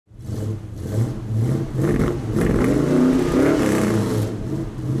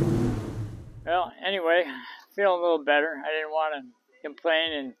feeling a little better. I didn't want to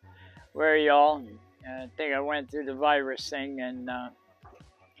complain and worry y'all. I think I went through the virus thing and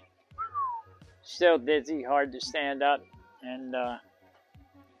still dizzy, hard to stand up. And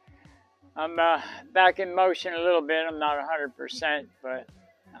I'm back in motion a little bit. I'm not 100%, but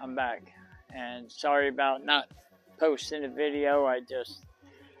I'm back. And sorry about not posting a video. I just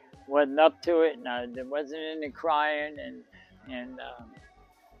wasn't up to it, and I wasn't into crying and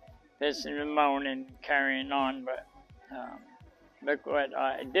pissing and moaning, carrying on. But look what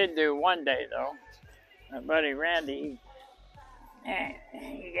I did do one day, though. My buddy Randy,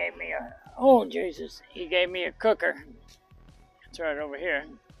 he gave me he gave me a cooker. It's right over here,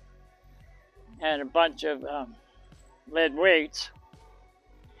 and a bunch of lead weights.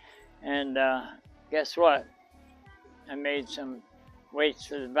 And guess what? I made some weights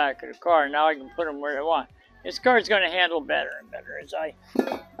for the back of the car. Now I can put them where I want. This car's going to handle better and better as I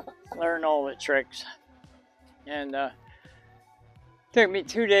learn all the tricks. And took me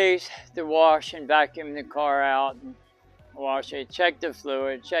 2 days to wash and vacuum the car out and wash it, check the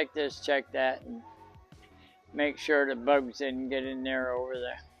fluid, check this, check that, and make sure the bugs didn't get in there over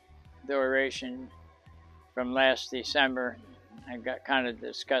the duration from last December. I got kind of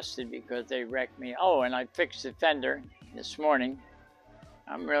disgusted because they wrecked me. Oh, and I fixed the fender this morning.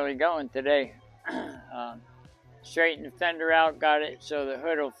 I'm really going today. Straightened the fender out, got it so the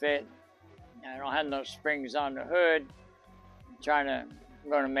hood will fit. I don't have no springs on the hood. I'm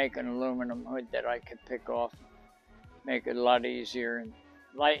going to make an aluminum hood that I could pick off, make it a lot easier, and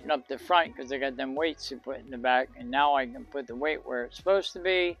lighten up the front because I got them weights to put in the back. And now I can put the weight where it's supposed to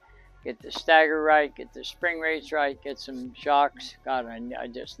be, get the stagger right, get the spring rates right, get some shocks. God, I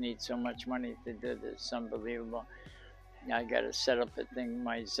just need so much money to do this. It's unbelievable. I got to set up a thing in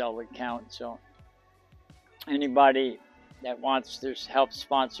my Zelle account. So anybody that wants to help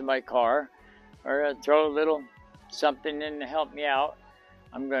sponsor my car or throw a little something in to help me out,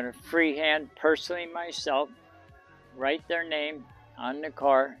 I'm going to freehand personally myself write their name on the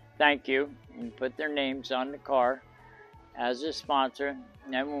car, thank you, and put their names on the car as a sponsor.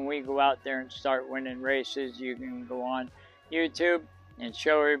 And then when we go out there and start winning races, you can go on YouTube and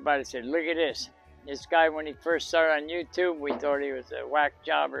show everybody, say, look at this. This guy, when he first started on YouTube, we thought he was a whack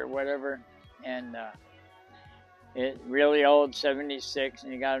job or whatever. And it really old, 76,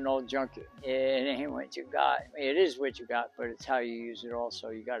 and you got an old junkie. It ain't what you got. It is what you got, but it's how you use it also.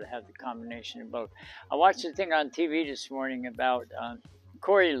 You got to have the combination of both. I watched a thing on TV this morning about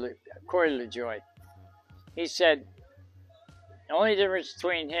Corey LaJoy. He said the only difference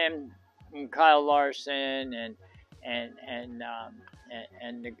between him and Kyle Larson and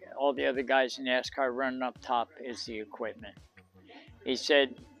all the other guys in NASCAR running up top is the equipment. He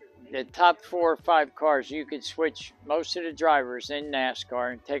said the top 4 or 5 cars, you could switch most of the drivers in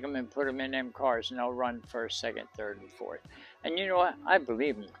NASCAR and take them and put them in them cars, and they'll run first, second, third, and fourth. And you know what? I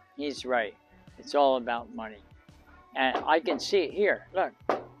believe him. He's right. It's all about money. And I can see it here. Look.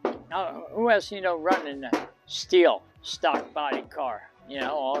 Now, who else running a steel stock body car?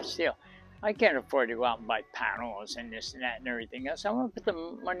 All steel. I can't afford to go out and buy panels and this and that and everything else. I'm going to put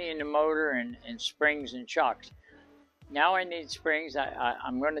the money in the motor and springs and shocks. Now I need springs.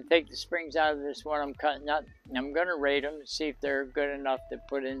 I'm going to take the springs out of this one I'm cutting up. And I'm going to rate them and see if they're good enough to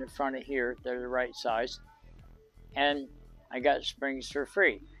put in the front of here, if they're the right size. And I got springs for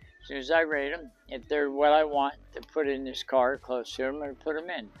free. As soon as I rate them, if they're what I want to put in this car close to them, I'm going to put them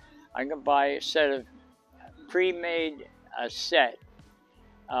in. I can buy a set of pre-made set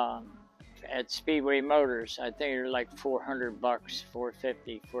at Speedway Motors. I think they're like $400,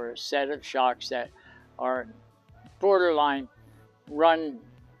 $450 for a set of shocks that are borderline run,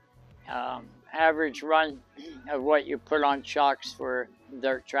 average run of what you put on shocks for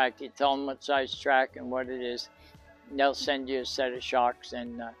dirt track. You tell them what size track and what it is. And they'll send you a set of shocks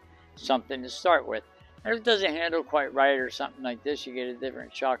and something to start with. And if it doesn't handle quite right or something like this, you get a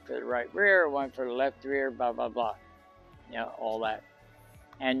different shock for the right rear, one for the left rear, blah, blah, blah. All that.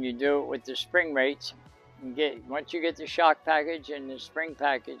 And you do it with the spring rates. Once you get the shock package and the spring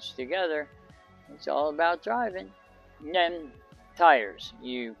package together, it's all about driving. And then tires.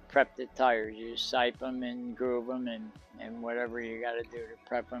 You prep the tires. You sipe them and groove them and whatever you got to do to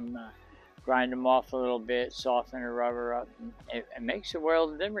prep them. Grind them off a little bit, soften the rubber up. It makes a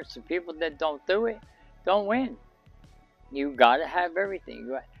world of difference. The people that don't do it don't win. You got to have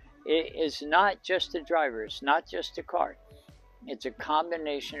everything. It's not just the driver. It's not just the car. It's a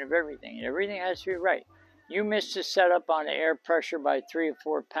combination of everything. And everything has to be right. You miss the setup on the air pressure by 3 or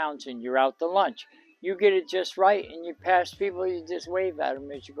 4 pounds and you're out to lunch. You get it just right and you pass people, you just wave at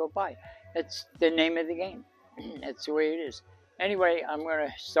them as you go by. That's the name of the game. That's the way it is. Anyway, I'm going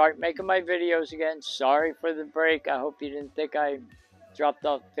to start making my videos again. Sorry for the break. I hope you didn't think I dropped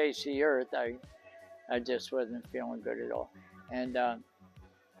off the face of the earth. I just wasn't feeling good at all. And I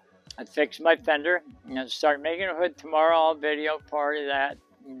fixed my fender. I'm going to start making a hood tomorrow. I'll video part of that.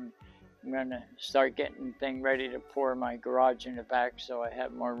 And I'm going to start getting the thing ready to pour my garage in the back so I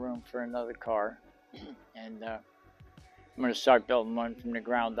have more room for another car. And I'm going to start building one from the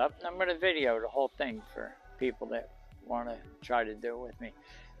ground up. And I'm going to video the whole thing for people that want to try to do it with me.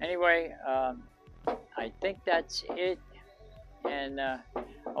 Anyway, I think that's it. And I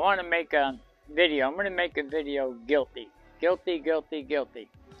want to make a video. I'm going to make a video guilty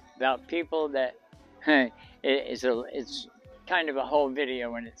about people that it's kind of a whole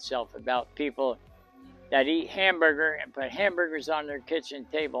video in itself about people that eat hamburger and put hamburgers on their kitchen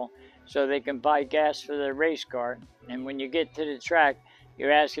table so they can buy gas for their race car. And when you get to the track, you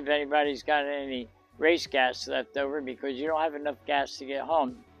ask if anybody's got any race gas left over because you don't have enough gas to get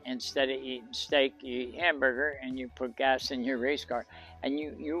home. Instead of eating steak, you eat hamburger and you put gas in your race car. And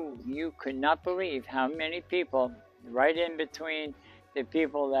you could not believe how many people, right in between the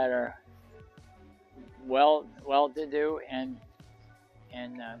people that are well-to-do and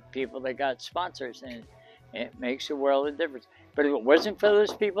people that got sponsors, and it makes a world of difference. But if it wasn't for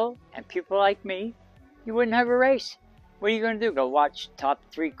those people and people like me, you wouldn't have a race. What are you going to do? Go watch top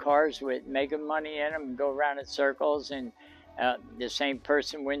 3 cars with making money in them and go around in circles and the same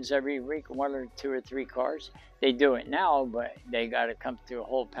person wins every week, 1 or 2 or 3 cars? They do it now, but they got to come through a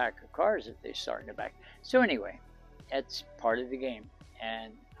whole pack of cars if they start in the back. So anyway, that's part of the game.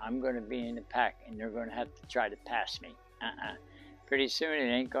 And I'm going to be in the pack, and they're going to have to try to pass me. Pretty soon,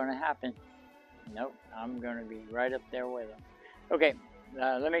 it ain't going to happen. Nope, I'm going to be right up there with them. Okay,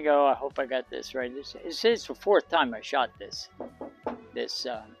 let me go. I hope I got this right. This is the 4th time I shot this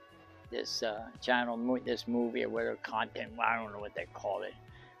channel, this movie or whatever, content. I don't know what they call it,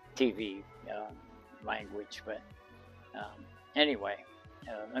 TV language. But anyway,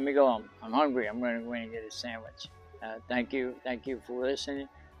 let me go home. I'm hungry. I'm going to go in and get a sandwich. Thank you for listening.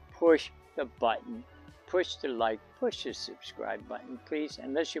 Push the button, push the like, push the subscribe button, please.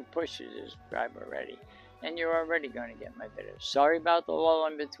 Unless you push the subscribe already, and you're already going to get my videos. Sorry about the lull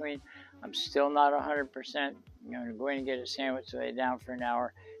in between. I'm still not 100%. I'm going to go in and get a sandwich, lay down for an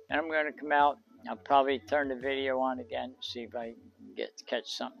hour, and I'm going to come out. I'll probably turn the video on again, see if I can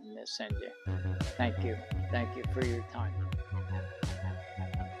catch something to send you. Thank you for your time.